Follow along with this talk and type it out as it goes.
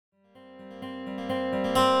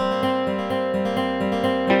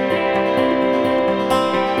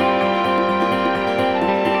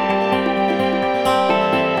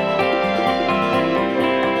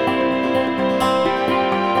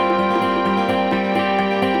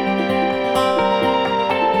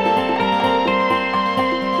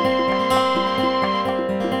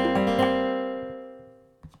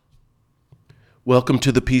Welcome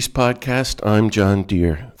to the Peace Podcast. I'm John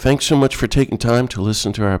Deere. Thanks so much for taking time to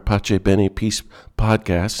listen to our Pace Bene Peace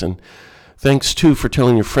Podcast, and thanks too for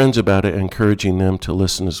telling your friends about it and encouraging them to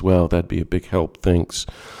listen as well. That'd be a big help. Thanks.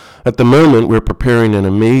 At the moment, we're preparing an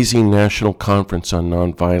amazing national conference on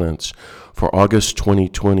nonviolence for August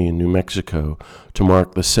 2020 in New Mexico to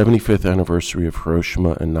mark the 75th anniversary of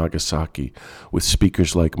Hiroshima and Nagasaki, with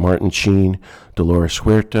speakers like Martin Sheen, Dolores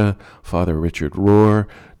Huerta, Father Richard Rohr,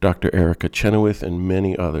 Dr. Erica Chenoweth, and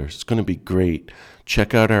many others. It's going to be great.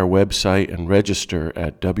 Check out our website and register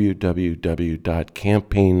at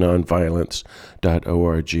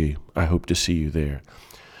www.campaignonviolence.org. I hope to see you there.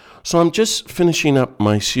 So I'm just finishing up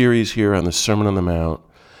my series here on the Sermon on the Mount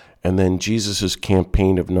and then Jesus'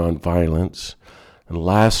 campaign of nonviolence. And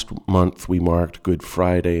last month we marked Good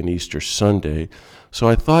Friday and Easter Sunday. So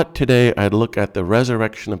I thought today I'd look at the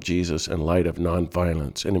resurrection of Jesus in light of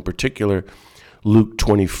nonviolence, and in particular, Luke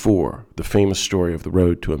 24, the famous story of the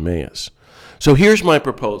road to Emmaus. So here's my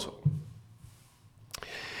proposal.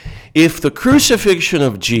 If the crucifixion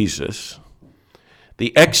of Jesus,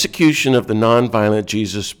 the execution of the nonviolent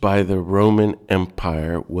Jesus by the Roman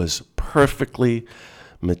Empire, was perfectly,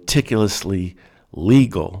 meticulously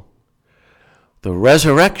legal, the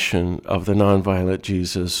resurrection of the nonviolent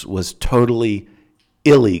Jesus was totally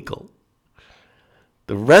illegal.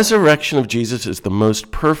 The resurrection of Jesus is the most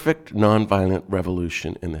perfect nonviolent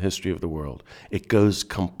revolution in the history of the world. It goes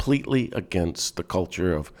completely against the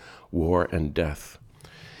culture of war and death.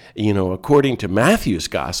 You know, according to Matthew's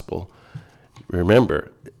gospel,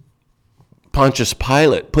 remember, Pontius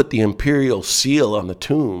Pilate put the imperial seal on the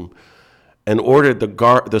tomb and ordered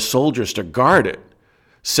the soldiers to guard it,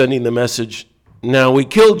 sending the message, "Now we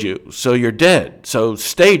killed you, so you're dead. So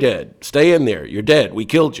stay dead. Stay in there. You're dead. We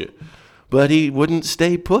killed you." But he wouldn't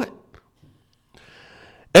stay put.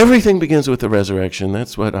 Everything begins with the resurrection.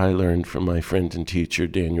 That's what I learned from my friend and teacher,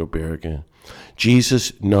 Daniel Berrigan.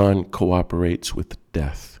 Jesus non-cooperates with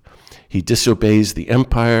death. He disobeys the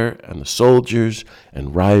empire and the soldiers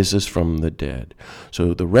and rises from the dead.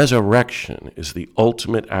 So the resurrection is the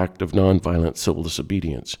ultimate act of nonviolent civil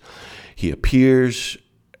disobedience. He appears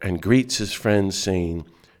and greets his friends saying,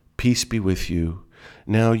 "Peace be with you.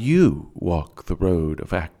 Now you walk the road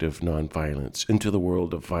of active nonviolence into the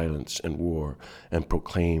world of violence and war and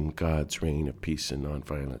proclaim God's reign of peace and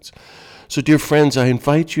nonviolence." So, dear friends, I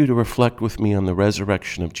invite you to reflect with me on the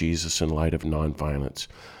resurrection of Jesus in light of nonviolence.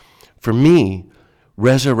 For me,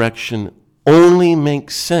 resurrection only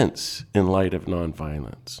makes sense in light of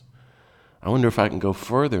nonviolence. I wonder if I can go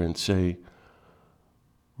further and say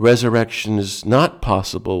resurrection is not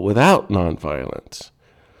possible without nonviolence.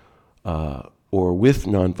 Or with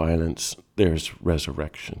nonviolence, there's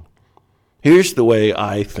resurrection. Here's the way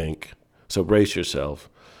I think, so brace yourself.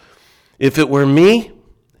 If it were me,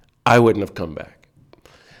 I wouldn't have come back.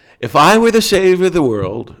 If I were the Savior of the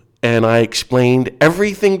world and I explained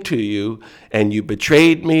everything to you and you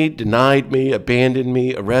betrayed me, denied me, abandoned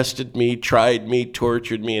me, arrested me, tried me,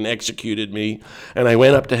 tortured me, and executed me, and I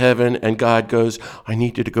went up to heaven and God goes, "I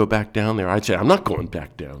need you to go back down there," I'd say, "I'm not going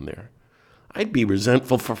back down there." I'd be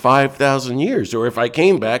resentful for 5,000 years. Or if I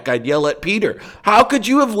came back, I'd yell at Peter, "How could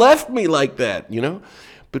you have left me like that?" You know?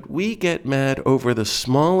 But we get mad over the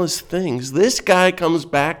smallest things. This guy comes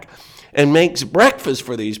back and makes breakfast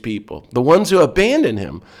for these people, the ones who abandon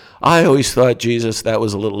him. I always thought, Jesus, that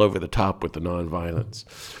was a little over the top with the nonviolence.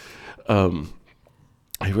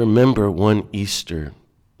 I remember one Easter,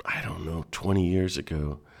 20 years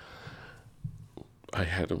ago, I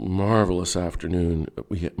had a marvelous afternoon.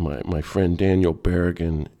 We had my friend Daniel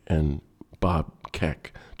Berrigan and Bob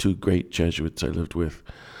Keck, two great Jesuits I lived with.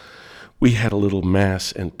 We had a little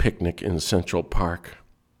mass and picnic in Central Park.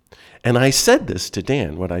 And I said this to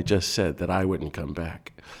Dan, what I just said, that I wouldn't come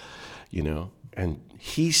back, And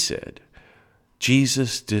he said,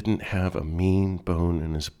 Jesus didn't have a mean bone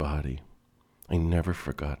in his body. I never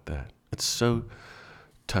forgot that. It's so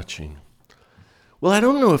touching. Well, I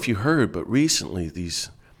don't know if you heard, but recently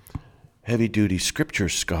these heavy-duty scripture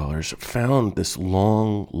scholars found this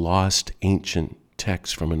long-lost ancient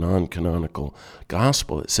text from a non-canonical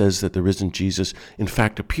gospel. It says that the risen Jesus, in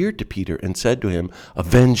fact, appeared to Peter and said to him,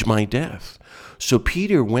 "Avenge my death." So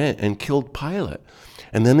Peter went and killed Pilate,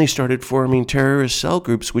 and then they started forming terrorist cell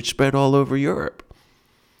groups which spread all over Europe.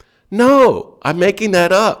 No, I'm making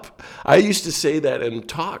that up. I used to say that in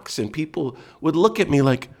talks, and people would look at me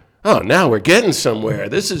like, "Oh, now we're getting somewhere.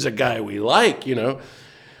 This is a guy we like,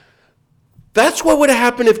 That's what would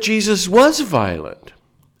happen if Jesus was violent.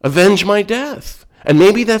 Avenge my death. And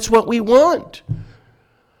maybe that's what we want.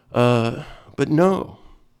 But no.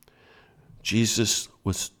 Jesus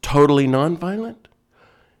was totally nonviolent,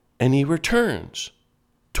 and he returns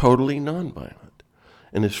totally nonviolent.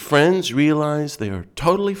 And his friends realize they are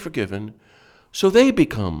totally forgiven, so they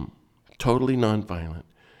become totally nonviolent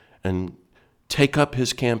and take up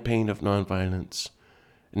his campaign of nonviolence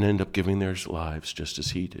and end up giving their lives just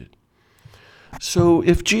as he did. So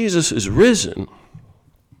if Jesus is risen,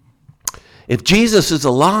 if Jesus is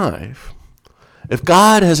alive, if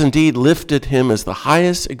God has indeed lifted him as the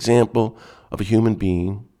highest example of a human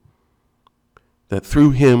being, that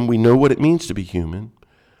through him we know what it means to be human,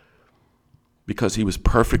 because he was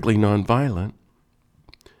perfectly nonviolent,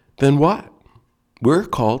 then what? We're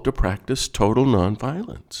called to practice total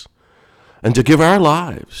nonviolence and to give our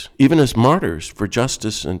lives, even as martyrs, for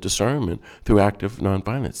justice and discernment through active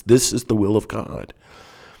nonviolence. This is the will of God.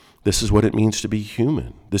 This is what it means to be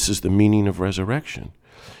human. This is the meaning of resurrection.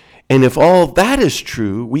 And if all that is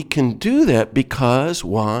true, we can do that because,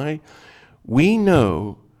 why? We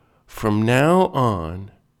know from now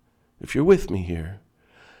on, if you're with me here,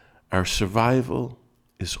 our survival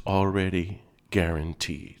is already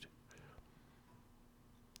guaranteed.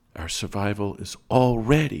 Our survival is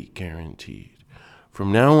already guaranteed.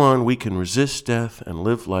 From now on, we can resist death and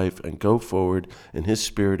live life and go forward in his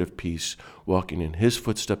spirit of peace, walking in his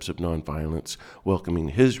footsteps of nonviolence, welcoming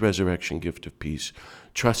his resurrection gift of peace,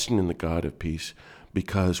 trusting in the God of peace,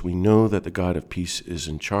 because we know that the God of peace is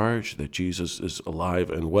in charge, that Jesus is alive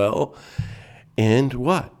and well, and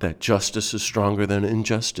what? That justice is stronger than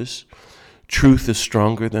injustice, truth is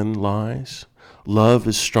stronger than lies, love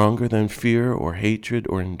is stronger than fear or hatred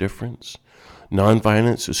or indifference.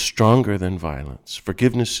 Nonviolence is stronger than violence.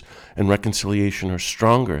 Forgiveness and reconciliation are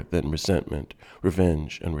stronger than resentment,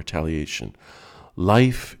 revenge, and retaliation.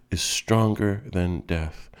 Life is stronger than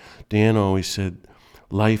death. Dan always said,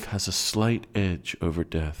 life has a slight edge over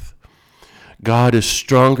death. God is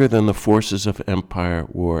stronger than the forces of empire,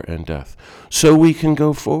 war, and death. So we can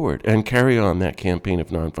go forward and carry on that campaign of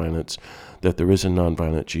nonviolence that the risen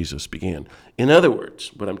nonviolent Jesus began. In other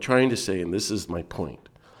words, what I'm trying to say, and this is my point,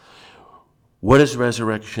 what does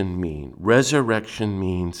resurrection mean? Resurrection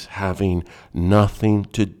means having nothing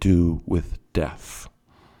to do with death.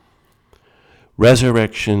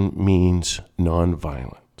 Resurrection means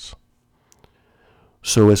nonviolence.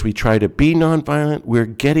 So as we try to be nonviolent, we're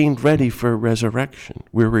getting ready for resurrection.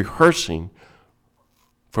 We're rehearsing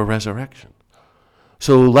for resurrection.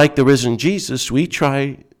 So like the risen Jesus, we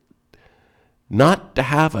try not to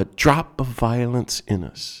have a drop of violence in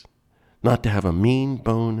us, not to have a mean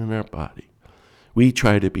bone in our body. We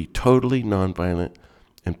try to be totally nonviolent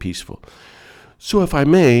and peaceful. So if I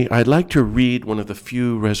may, I'd like to read one of the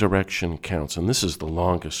few resurrection accounts, and this is the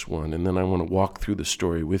longest one, and then I want to walk through the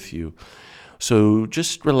story with you. So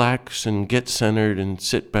just relax and get centered and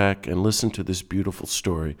sit back and listen to this beautiful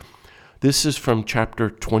story. This is from chapter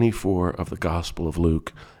 24 of the Gospel of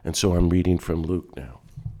Luke, and so I'm reading from Luke now.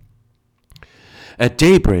 At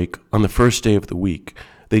daybreak on the first day of the week,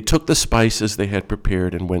 they took the spices they had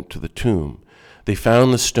prepared and went to the tomb. They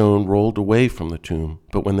found the stone rolled away from the tomb,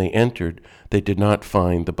 but when they entered, they did not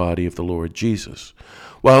find the body of the Lord Jesus.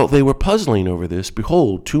 While they were puzzling over this,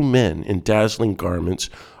 behold, 2 men in dazzling garments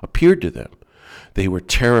appeared to them. They were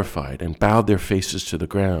terrified and bowed their faces to the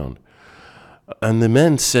ground. And the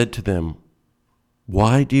men said to them,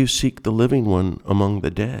 "Why do you seek the living one among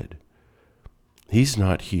the dead? He's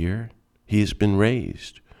not here. He has been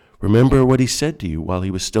raised. Remember what he said to you while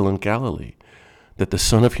he was still in Galilee, that the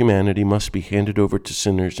Son of Humanity must be handed over to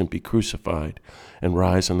sinners and be crucified and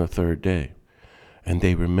rise on the 3rd day." And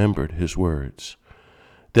they remembered his words.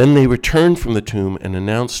 Then they returned from the tomb and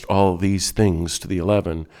announced all these things to the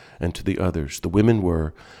 11 and to the others. The women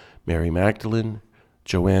were Mary Magdalene,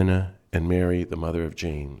 Joanna, and Mary, the mother of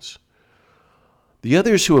James. The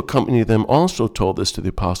others who accompanied them also told this to the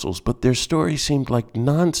apostles, but their story seemed like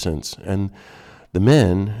nonsense, and the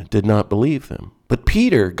men did not believe them. But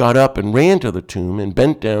Peter got up and ran to the tomb and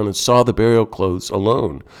bent down and saw the burial clothes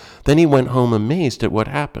alone. Then he went home amazed at what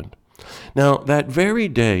happened. Now, that very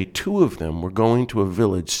day, 2 of them were going to a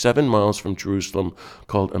village 7 miles from Jerusalem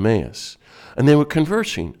called Emmaus, and they were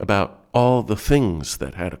conversing about all the things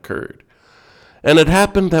that had occurred. And it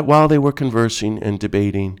happened that while they were conversing and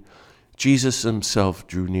debating, Jesus himself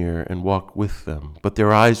drew near and walked with them, but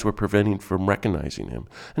their eyes were preventing from recognizing him.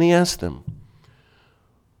 And he asked them,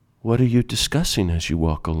 "What are you discussing as you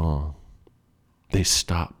walk along?" They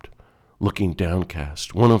stopped, looking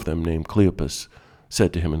downcast. One of them, named Cleopas,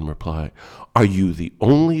 said to him in reply, "Are you the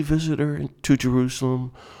only visitor to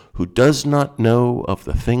Jerusalem who does not know of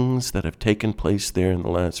the things that have taken place there in the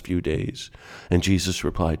last few days?" And Jesus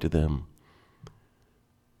replied to them,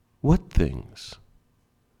 "What things?"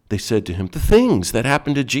 They said to him, "The things that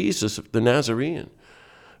happened to Jesus the Nazarene,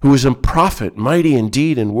 who was a prophet, mighty in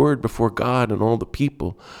deed and word before God and all the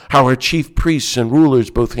people, how our chief priests and rulers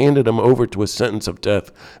both handed him over to a sentence of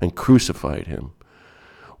death and crucified him.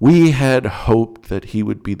 We had hoped that he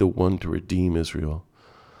would be the one to redeem Israel.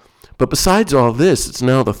 But besides all this, it's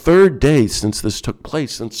now the third day since this took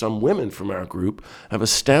place, and some women from our group have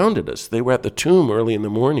astounded us. They were at the tomb early in the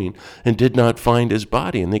morning and did not find his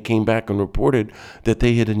body, and they came back and reported that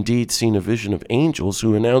they had indeed seen a vision of angels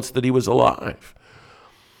who announced that he was alive.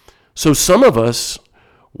 So some of us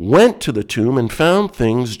went to the tomb and found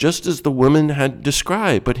things just as the women had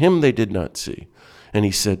described, but him they did not see. And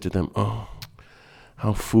he said to them, "Oh,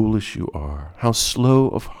 how foolish you are, how slow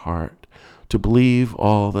of heart to believe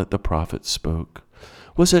all that the prophets spoke.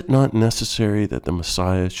 Was it not necessary that the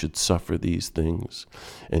Messiah should suffer these things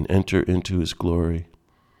and enter into his glory?"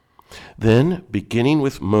 Then, beginning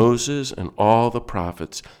with Moses and all the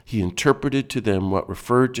prophets, he interpreted to them what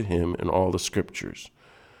referred to him in all the scriptures.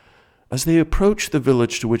 As they approached the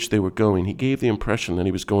village to which they were going, he gave the impression that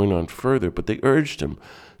he was going on further, but they urged him,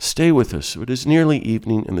 "Stay with us. It is nearly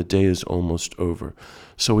evening and the day is almost over."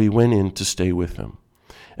 So he went in to stay with them.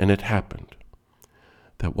 And it happened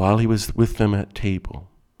that while he was with them at table,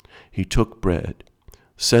 he took bread,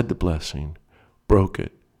 said the blessing, broke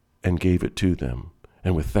it, and gave it to them.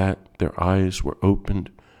 And with that, their eyes were opened,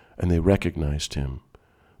 and they recognized him,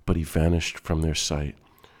 but he vanished from their sight.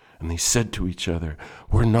 And they said to each other,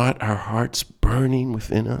 "Were not our hearts burning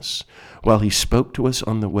within us while he spoke to us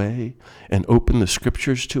on the way and opened the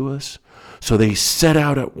scriptures to us?" So they set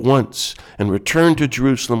out at once and returned to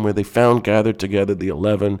Jerusalem, where they found gathered together the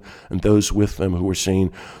 11 and those with them who were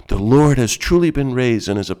saying, "The Lord has truly been raised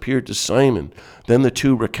and has appeared to Simon." Then the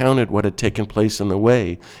two recounted what had taken place on the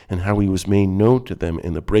way and how he was made known to them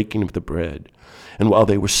in the breaking of the bread. And while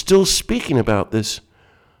they were still speaking about this,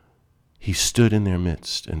 he stood in their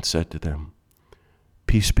midst and said to them,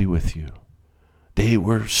 "Peace be with you." They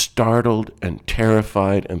were startled and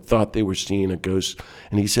terrified and thought they were seeing a ghost.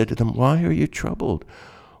 And he said to them, "Why are you troubled?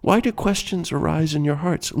 Why do questions arise in your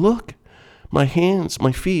hearts? Look, my hands,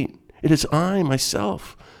 my feet, it is I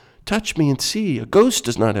myself. Touch me and see. A ghost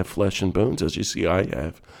does not have flesh and bones, as you see I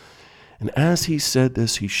have." And as he said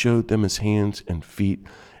this, he showed them his hands and feet,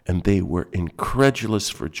 and they were incredulous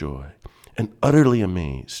for joy and utterly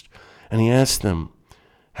amazed. And he asked them,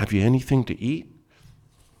 "Have you anything to eat?"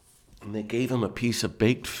 And they gave him a piece of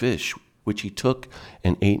baked fish, which he took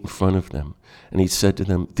and ate in front of them. And he said to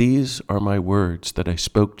them, "These are my words that I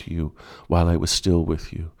spoke to you while I was still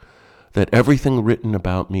with you, that everything written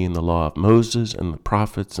about me in the law of Moses and the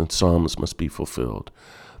prophets and Psalms must be fulfilled."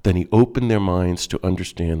 Then he opened their minds to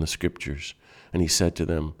understand the scriptures. And he said to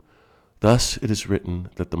them, "Thus it is written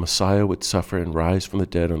that the Messiah would suffer and rise from the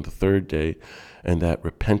dead on the third day, and that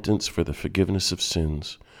repentance for the forgiveness of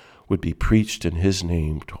sins would be preached in his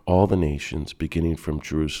name to all the nations, beginning from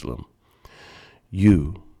Jerusalem.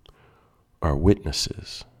 You are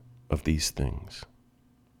witnesses of these things."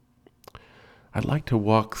 I'd like to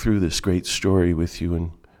walk through this great story with you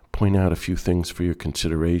and point out a few things for your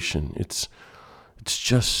consideration. It's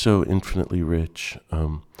just so infinitely rich.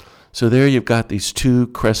 So there you've got these two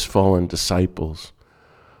crestfallen disciples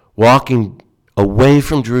walking away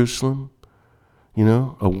from Jerusalem,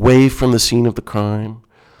 away from the scene of the crime,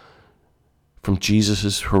 from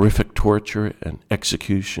Jesus' horrific torture and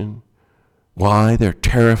execution. Why? They're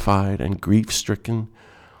terrified and grief-stricken.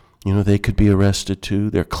 They could be arrested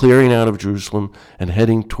too. They're clearing out of Jerusalem and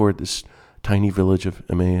heading toward this tiny village of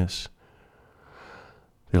Emmaus.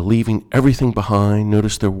 They're leaving everything behind.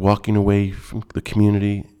 Notice they're walking away from the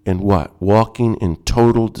community and what? Walking in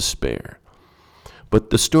total despair.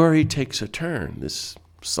 But the story takes a turn.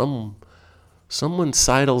 Someone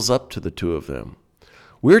sidles up to the two of them.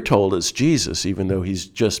 We're told it's Jesus, even though he's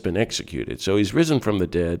just been executed. So he's risen from the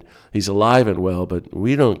dead. He's alive and well, but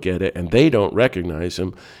we don't get it, and they don't recognize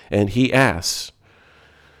him. And he asks,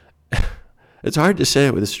 it's hard to say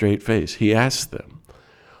it with a straight face. He asks them,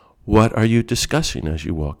 "What are you discussing as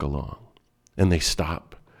you walk along?" And they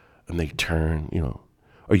stop, and they turn,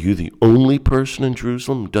 "Are you the only person in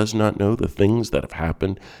Jerusalem who does not know the things that have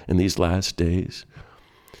happened in these last days?"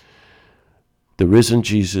 The risen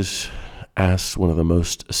Jesus asks one of the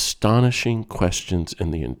most astonishing questions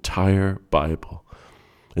in the entire Bible.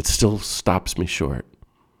 It still stops me short.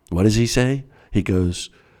 What does he say? He goes,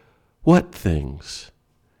 "What things?"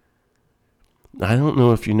 I don't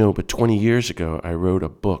know if you know, but 20 years ago, I wrote a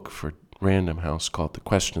book for Random House called The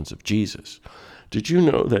Questions of Jesus. Did you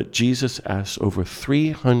know that Jesus asks over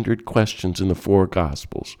 300 questions in the 4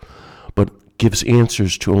 Gospels, but gives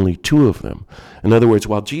answers to only 2 of them? In other words,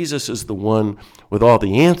 while Jesus is the one with all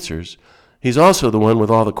the answers, he's also the one with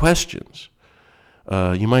all the questions.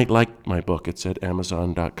 You might like my book. It's at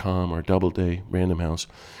Amazon.com or Doubleday, Random House.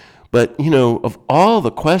 But, of all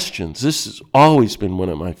the questions, this has always been one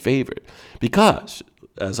of my favorite. Because,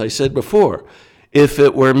 as I said before, if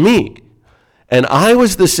it were me, and I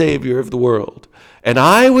was the savior of the world, and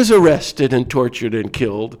I was arrested and tortured and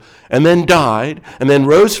killed, and then died, and then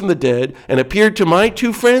rose from the dead, and appeared to my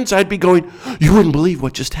two friends, I'd be going, you wouldn't believe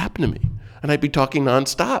what just happened to me. And I'd be talking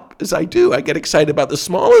nonstop, as I do. I get excited about the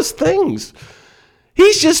smallest things.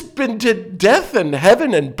 He's just been to death and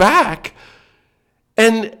heaven and back.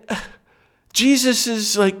 And Jesus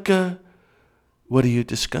is like, what are you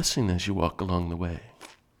discussing as you walk along the way?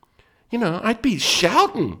 I'd be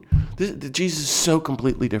shouting. Jesus is so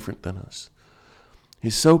completely different than us.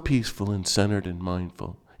 He's so peaceful and centered and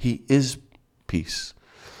mindful. He is peace.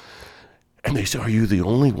 And they say, are you the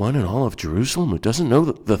only one in all of Jerusalem who doesn't know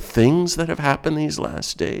the things that have happened these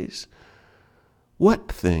last days?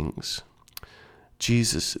 What things?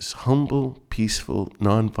 Jesus is humble, peaceful,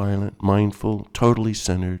 nonviolent, mindful, totally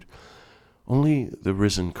centered. Only the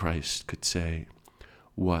risen Christ could say,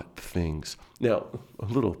 what things? Now, a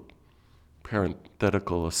little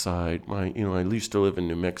parenthetical aside, I used to live in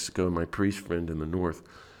New Mexico, my priest friend in the north,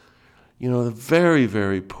 the very,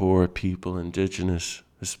 very poor people, indigenous,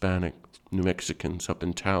 Hispanic, New Mexicans up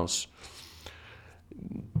in Taos,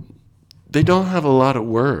 they don't have a lot of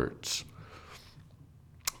words.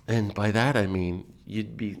 And by that I mean,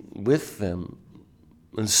 you'd be with them.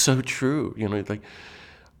 And it's so true. Like,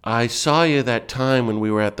 I saw you that time when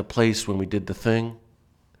we were at the place when we did the thing.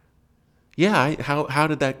 Yeah, how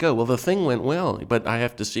did that go? Well, the thing went well, but I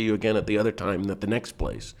have to see you again at the other time at the next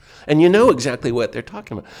place. And you know exactly what they're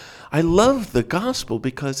talking about. I love the gospel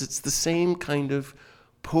because it's the same kind of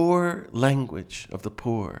poor language of the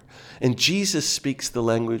poor. And Jesus speaks the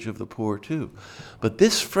language of the poor too. But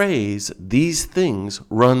this phrase, these things,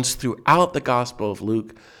 runs throughout the Gospel of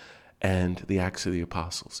Luke and the Acts of the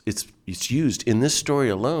Apostles. It's used in this story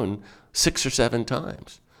alone 6 or 7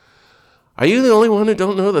 times. Are you the only one who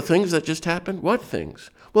don't know the things that just happened? What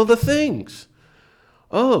things? Well, the things.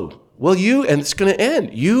 Oh, well, and it's going to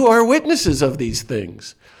end. You are witnesses of these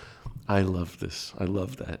things. I love this. I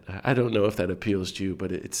love that. I don't know if that appeals to you,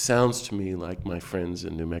 but it sounds to me like my friends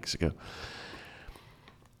in New Mexico.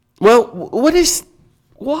 Well,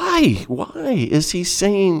 why? Why is he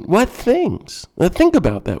saying what things? Now think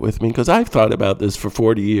about that with me, because I've thought about this for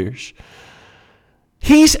 40 years.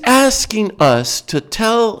 He's asking us to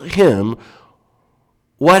tell him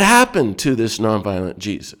what happened to this nonviolent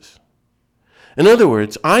Jesus. In other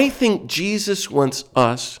words, I think Jesus wants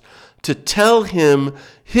us to tell him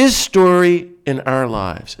his story in our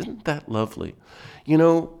lives. Isn't that lovely?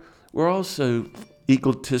 We're all so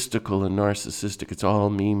egotistical and narcissistic. It's all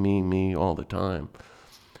me, me, me all the time.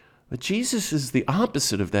 But Jesus is the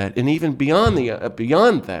opposite of that. And even beyond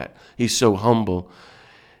that, he's so humble.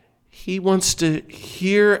 He wants to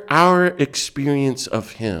hear our experience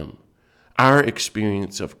of him, our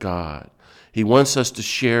experience of God. He wants us to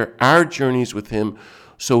share our journeys with him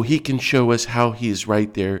so he can show us how he is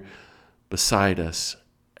right there beside us.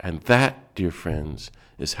 And that, dear friends,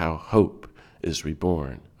 is how hope is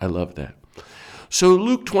reborn. I love that. So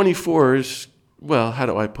Luke 24 is, how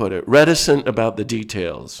do I put it? Reticent about the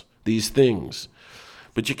details, these things.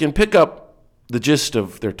 But you can pick up the gist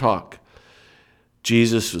of their talk.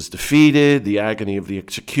 Jesus was defeated, the agony of the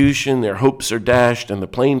execution, their hopes are dashed, and the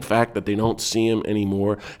plain fact that they don't see him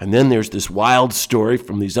anymore. And then there's this wild story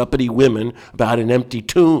from these uppity women about an empty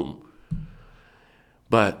tomb.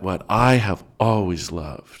 But what I have always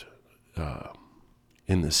loved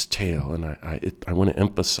in this tale, and I want to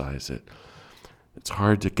emphasize it, it's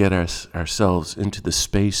hard to get ourselves into the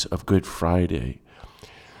space of Good Friday,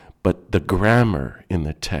 but the grammar in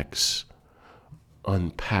the text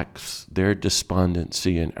unpacks their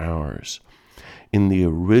despondency and ours. In the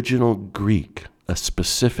original Greek, a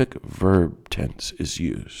specific verb tense is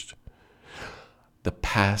used. The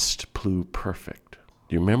past pluperfect.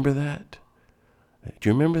 Do you remember that? Do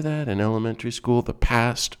you remember that in elementary school? The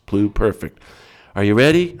past pluperfect. Are you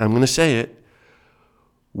ready? I'm going to say it.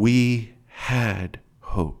 We had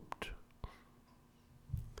hoped.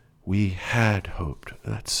 We had hoped.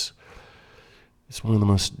 It's one of the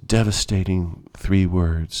most devastating 3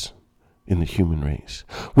 words in the human race.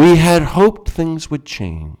 We had hoped things would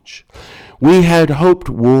change. We had hoped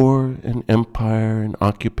war and empire and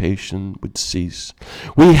occupation would cease.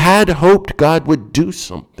 We had hoped God would do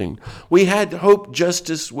something. We had hoped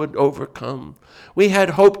justice would overcome. We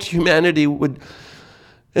had hoped humanity would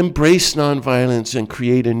embrace nonviolence and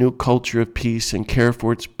create a new culture of peace and care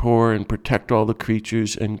for its poor and protect all the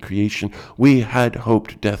creatures and creation. We had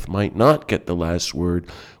hoped death might not get the last word.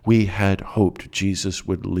 We had hoped Jesus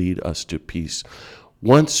would lead us to peace.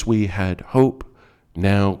 Once we had hope,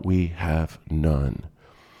 now we have none.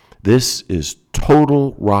 This is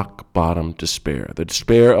total rock bottom despair, the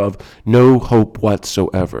despair of no hope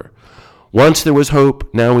whatsoever. Once there was hope,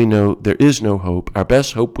 now we know there is no hope. Our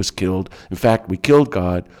best hope was killed. In fact, we killed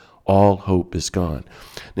God. All hope is gone.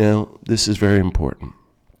 Now, this is very important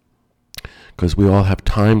because we all have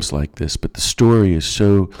times like this, but the story is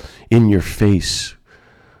so in your face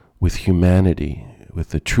with humanity,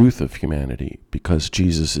 with the truth of humanity, because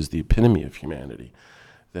Jesus is the epitome of humanity,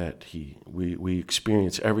 that we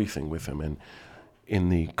experience everything with him. And in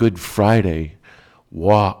the Good Friday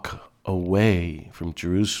walk away from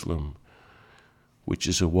Jerusalem, which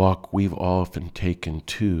is a walk we've often taken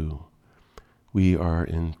too, we are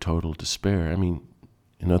in total despair. I mean,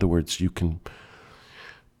 in other words, you can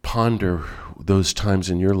ponder those times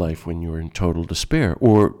in your life when you're in total despair,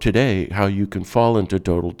 or today, how you can fall into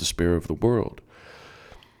total despair of the world.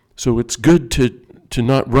 So it's good to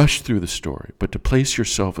not rush through the story, but to place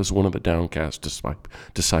yourself as one of the downcast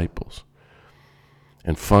disciples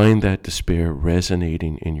and find that despair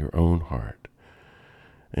resonating in your own heart.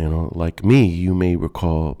 You know, like me, you may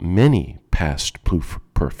recall many past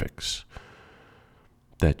perfects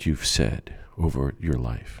that you've said over your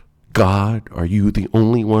life. God, are you the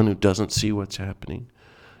only one who doesn't see what's happening?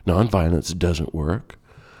 Nonviolence doesn't work.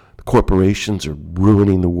 The corporations are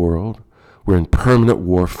ruining the world. We're in permanent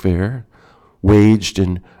warfare, waged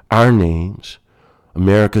in our names.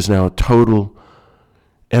 America's now a total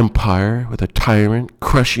empire with a tyrant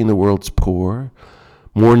crushing the world's poor.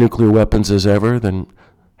 More nuclear weapons as ever than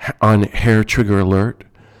on hair trigger alert.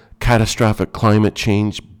 Catastrophic climate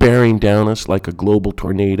change bearing down us like a global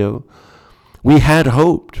tornado. We had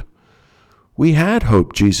hoped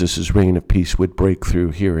Jesus' reign of peace would break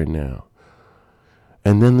through here and now.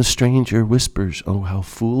 And then the stranger whispers, "Oh, how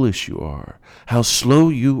foolish you are, how slow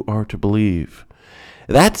you are to believe."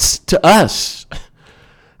 That's to us.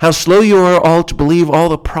 How slow you are all to believe all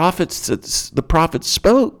the prophets that the prophets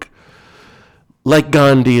spoke. Like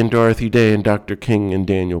Gandhi and Dorothy Day and Dr. King and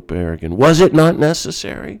Daniel Berrigan. Was it not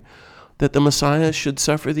necessary that the Messiah should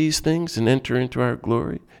suffer these things and enter into our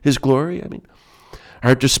glory, his glory? I mean,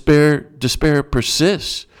 our despair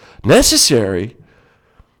persists. Necessary?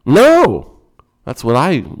 No. That's what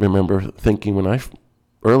I remember thinking when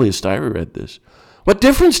earliest I read this. What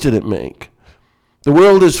difference did it make? The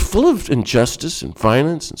world is full of injustice and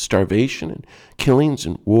violence and starvation and killings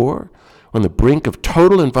and war. On the brink of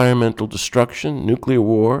total environmental destruction, nuclear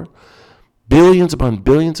war, billions upon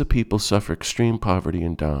billions of people suffer extreme poverty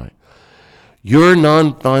and die. Your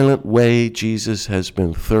nonviolent way, Jesus, has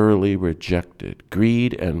been thoroughly rejected.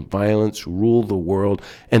 Greed and violence rule the world.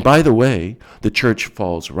 And by the way, the church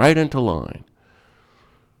falls right into line.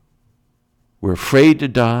 We're afraid to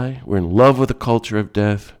die. We're in love with the culture of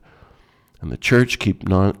death. And the church keeps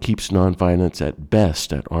nonviolence at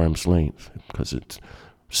best at arm's length because it's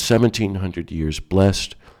 1,700 years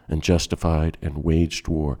blessed and justified and waged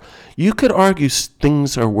war. You could argue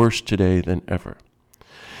things are worse today than ever.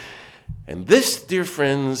 And this, dear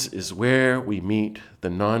friends, is where we meet the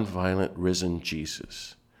nonviolent risen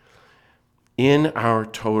Jesus in our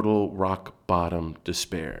total rock bottom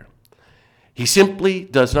despair. He simply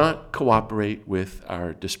does not cooperate with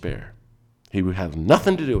our despair. He would have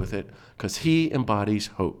nothing to do with it because he embodies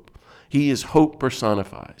hope. He is hope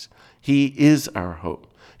personified. He is our hope.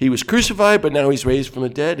 He was crucified, but now he's raised from the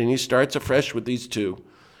dead, and he starts afresh with these two,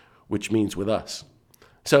 which means with us.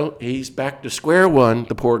 So he's back to square one,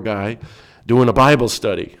 the poor guy, doing a Bible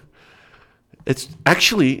study. It's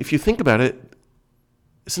actually, if you think about it,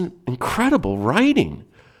 it's an incredible writing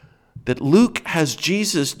that Luke has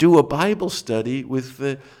Jesus do a Bible study with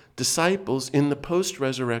the disciples in the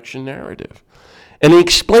post-resurrection narrative. And he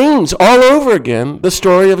explains all over again the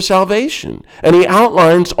story of salvation. And he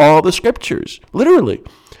outlines all the scriptures, literally.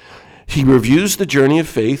 He reviews the journey of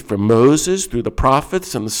faith from Moses through the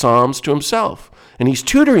prophets and the Psalms to himself. And he's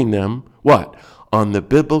tutoring them, what? On the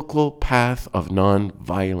biblical path of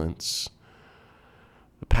nonviolence.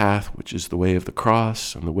 The path which is the way of the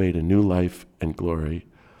cross and the way to new life and glory.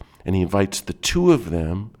 And he invites the two of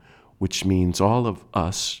them, which means all of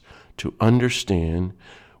us, to understand,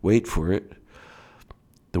 wait for it,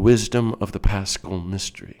 the wisdom of the Paschal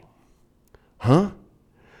mystery.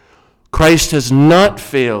 Christ has not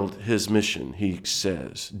failed his mission, he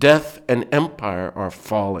says. Death and empire are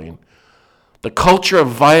falling. The culture of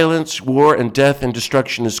violence, war, and death and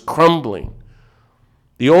destruction is crumbling.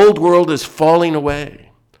 The old world is falling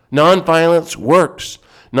away. Nonviolence works.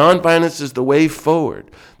 Nonviolence is the way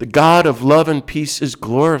forward. The God of love and peace is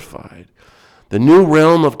glorified. The new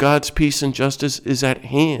realm of God's peace and justice is at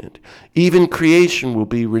hand. Even creation will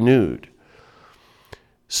be renewed.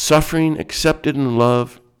 Suffering accepted in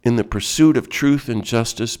love in the pursuit of truth and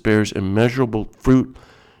justice bears immeasurable fruit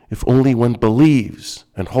if only one believes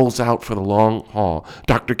and holds out for the long haul.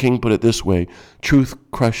 Dr. King put it this way: truth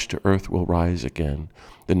crushed to earth will rise again.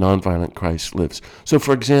 The nonviolent Christ lives. So,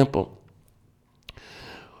 for example,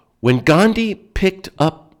 when Gandhi picked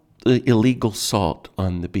up the illegal salt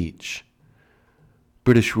on the beach,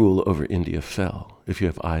 British rule over India fell, if you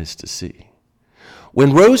have eyes to see.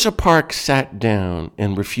 When Rosa Parks sat down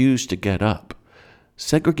and refused to get up,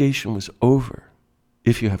 segregation was over,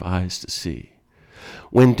 if you have eyes to see.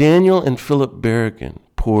 When Daniel and Philip Berrigan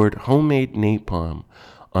poured homemade napalm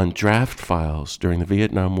on draft files during the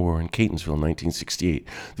Vietnam War in Catonsville in 1968,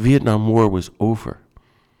 the Vietnam War was over.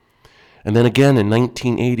 And then again in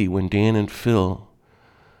 1980, when Dan and Phil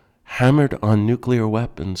hammered on nuclear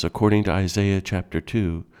weapons, according to Isaiah chapter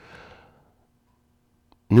 2,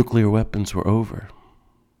 nuclear weapons were over.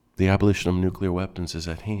 The abolition of nuclear weapons is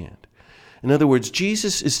at hand. In other words,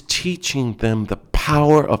 Jesus is teaching them the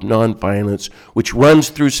power of nonviolence, which runs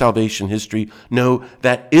through salvation history. No,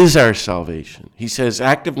 that is our salvation. He says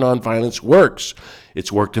active nonviolence works.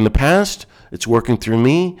 It's worked in the past, it's working through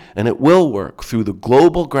me, and it will work through the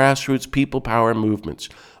global grassroots people power movements.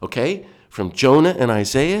 Okay? From Jonah and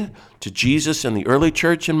Isaiah to Jesus and the early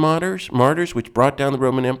church and martyrs, which brought down the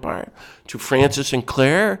Roman Empire, to Francis and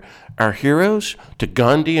Clare, our heroes, to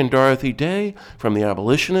Gandhi and Dorothy Day, from the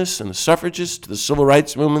abolitionists and the suffragists to the civil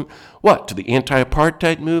rights movement, to the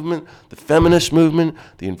anti-apartheid movement, the feminist movement,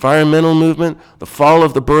 the environmental movement, the fall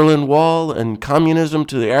of the Berlin Wall and communism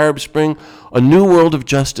to the Arab Spring. A new world of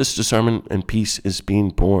justice, disarmament, and peace is being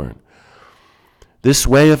born. This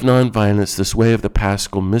way of nonviolence, this way of the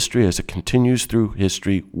Paschal mystery as it continues through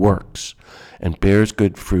history, works and bears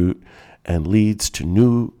good fruit and leads to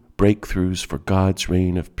new breakthroughs for God's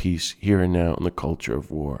reign of peace here and now in the culture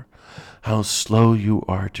of war. How slow you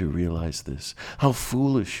are to realize this. How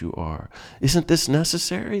foolish you are. Isn't this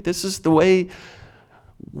necessary? This is the way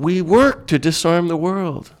we work to disarm the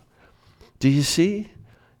world. Do you see?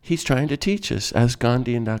 He's trying to teach us, as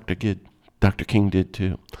Gandhi and Dr. King did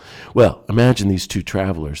too. Well, imagine these two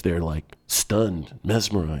travelers. They're like stunned,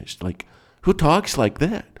 mesmerized. Like, who talks like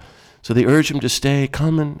that? So they urge him to stay,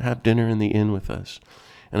 come and have dinner in the inn with us.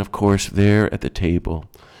 And of course, there at the table,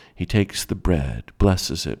 he takes the bread,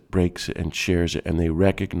 blesses it, breaks it, and shares it, and they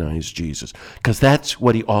recognize Jesus. Because that's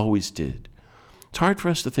what he always did. It's hard for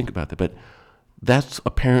us to think about that, but that's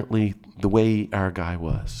apparently the way our guy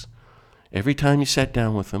was. Every time you sat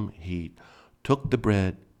down with him, he took the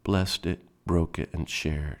bread, blessed it, broke it, and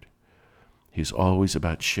shared. He's always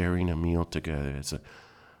about sharing a meal together as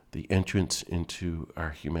the entrance into our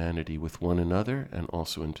humanity with one another and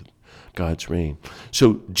also into God's reign.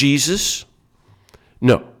 So Jesus,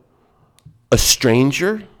 no, a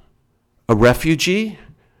stranger, a refugee,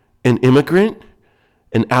 an immigrant,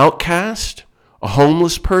 an outcast, a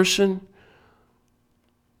homeless person,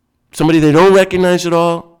 somebody they don't recognize at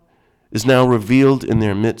all, is now revealed in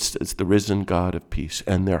their midst as the risen God of peace,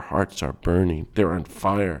 and their hearts are burning. They're on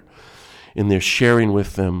fire. In their sharing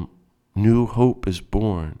with them, new hope is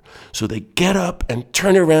born. So they get up and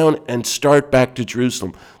turn around and start back to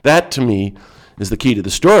Jerusalem. That, to me, is the key to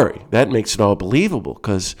the story. That makes it all believable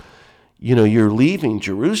because, you're leaving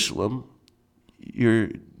Jerusalem, you're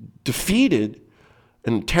defeated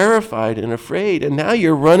and terrified and afraid, and now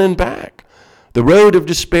you're running back. The road of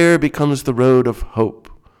despair becomes the road of hope.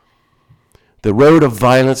 The road of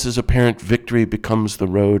violence's apparent victory becomes the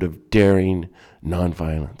road of daring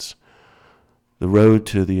nonviolence. The road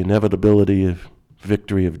to the inevitability of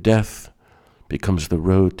victory of death becomes the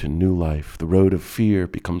road to new life. The road of fear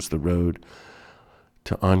becomes the road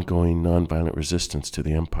to ongoing nonviolent resistance to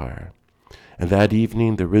the empire. And that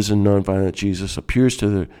evening, the risen nonviolent Jesus appears to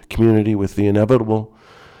the community with the ineffable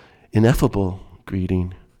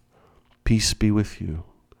greeting, "Peace be with you."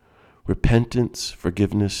 Repentance,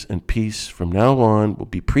 forgiveness, and peace from now on will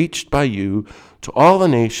be preached by you to all the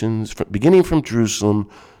nations, beginning from Jerusalem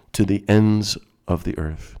to the ends of the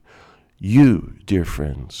earth. You, dear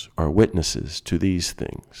friends, are witnesses to these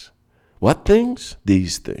things. What things?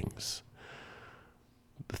 These things.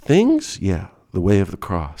 The things? Yeah, the way of the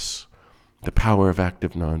cross, the power of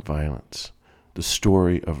active nonviolence, the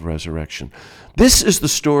story of resurrection. This is the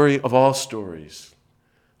story of all stories.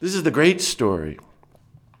 This is the great story.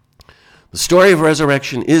 The story of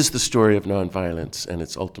resurrection is the story of nonviolence and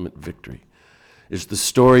its ultimate victory. It's the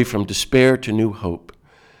story from despair to new hope.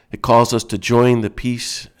 It calls us to join the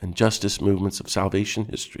peace and justice movements of salvation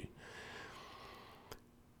history,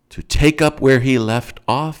 to take up where he left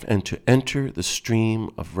off and to enter the stream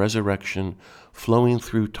of resurrection flowing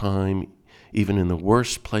through time, even in the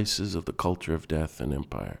worst places of the culture of death and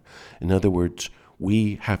empire. In other words,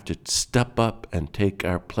 we have to step up and take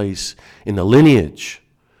our place in the lineage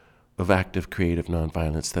of active creative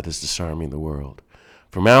nonviolence that is disarming the world.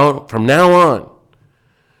 From now on,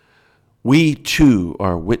 we too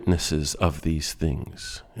are witnesses of these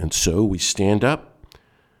things. And so we stand up,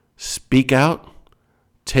 speak out,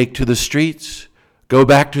 take to the streets, go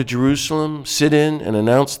back to Jerusalem, sit in, and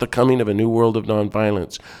announce the coming of a new world of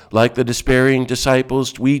nonviolence. Like the despairing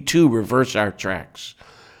disciples, we too reverse our tracks,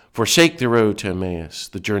 forsake the road to Emmaus,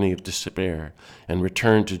 the journey of despair, and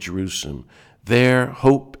return to Jerusalem. There,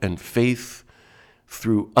 hope and faith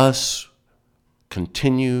through us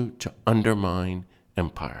continue to undermine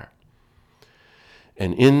empire.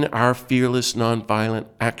 And in our fearless nonviolent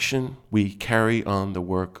action, we carry on the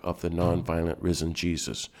work of the nonviolent risen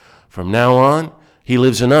Jesus. From now on, he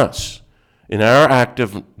lives in us, in our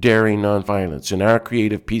active, daring nonviolence, in our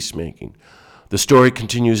creative peacemaking. The story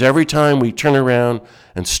continues every time we turn around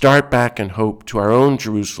and start back in hope to our own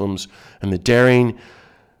Jerusalems and the daring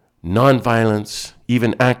nonviolence,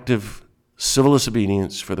 even active civil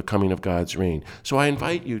disobedience for the coming of God's reign. So I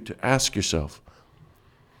invite you to ask yourself,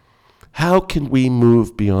 how can we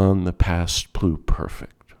move beyond the past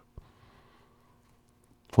pluperfect?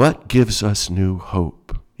 What gives us new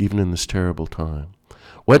hope, even in this terrible time?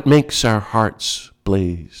 What makes our hearts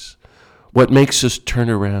blaze? What makes us turn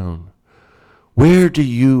around? Where do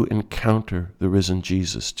you encounter the risen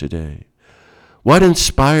Jesus today? What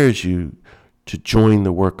inspires you to join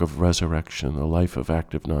the work of resurrection, the life of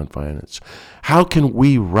active nonviolence? How can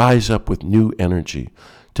we rise up with new energy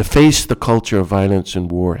to face the culture of violence and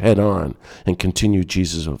war head on and continue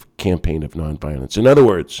Jesus' campaign of nonviolence? In other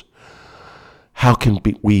words, how can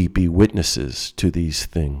we be witnesses to these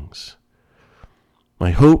things?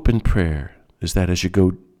 My hope and prayer is that as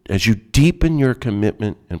you deepen your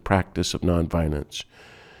commitment and practice of nonviolence,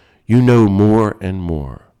 you know more and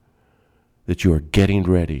more that you are getting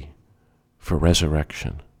ready for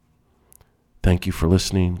resurrection. Thank you for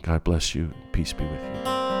listening. God bless you. Peace be with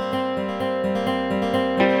you.